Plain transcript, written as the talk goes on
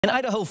And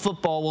Idaho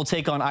football will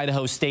take on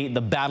Idaho State in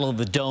the Battle of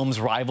the Domes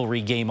rivalry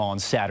game on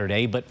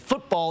Saturday, but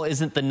football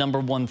isn't the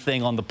 #1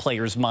 thing on the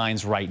players'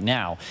 minds right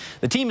now.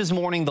 The team is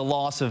mourning the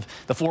loss of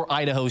the 4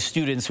 Idaho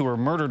students who were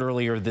murdered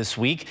earlier this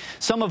week,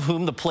 some of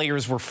whom the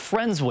players were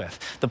friends with.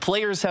 The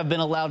players have been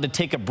allowed to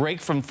take a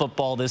break from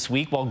football this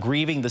week while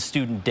grieving the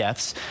student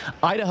deaths.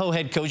 Idaho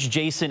head coach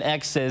Jason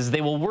Eck says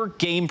they will work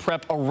game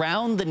prep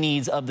around the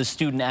needs of the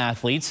student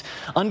athletes,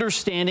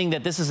 understanding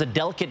that this is a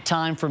delicate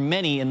time for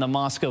many in the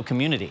Moscow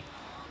community.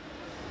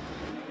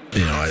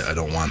 You know, I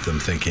don't want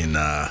them thinking,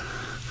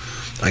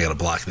 I got to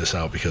block this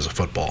out because of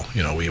football.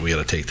 You know, we got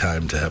to take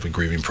time to have a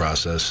grieving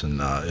process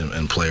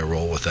and play a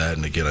role with that.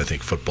 And again, I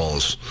think football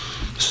is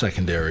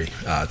secondary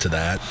to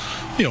that.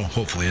 You know,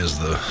 hopefully as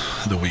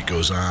the week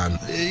goes on,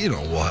 you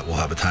know, we'll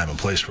have a time and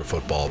place for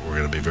football. We're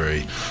going to be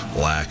very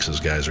lax as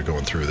guys are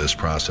going through this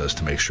process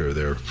to make sure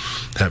they're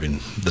having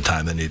the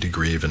time they need to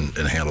grieve and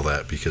handle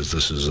that, because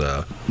this is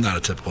not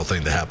a typical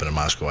thing to happen in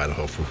Moscow,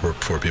 Idaho,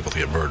 for people to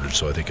get murdered.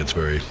 So I think it's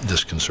very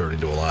disconcerting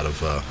to a lot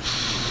of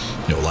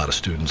you know, a lot of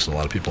students and a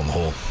lot of people in the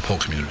whole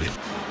community.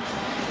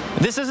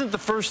 This isn't the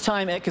first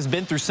time Eck has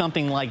been through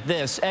something like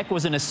this. Eck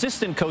was an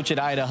assistant coach at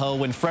Idaho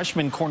when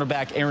freshman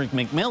cornerback Eric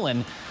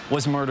McMillan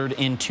was murdered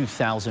in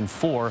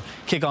 2004.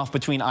 Kickoff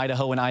between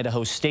Idaho and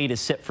Idaho State is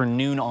set for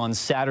noon on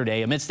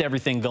Saturday. Amidst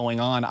everything going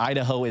on,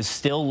 Idaho is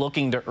still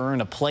looking to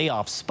earn a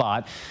playoff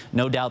spot.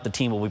 No doubt the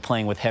team will be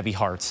playing with heavy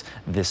hearts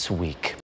this week.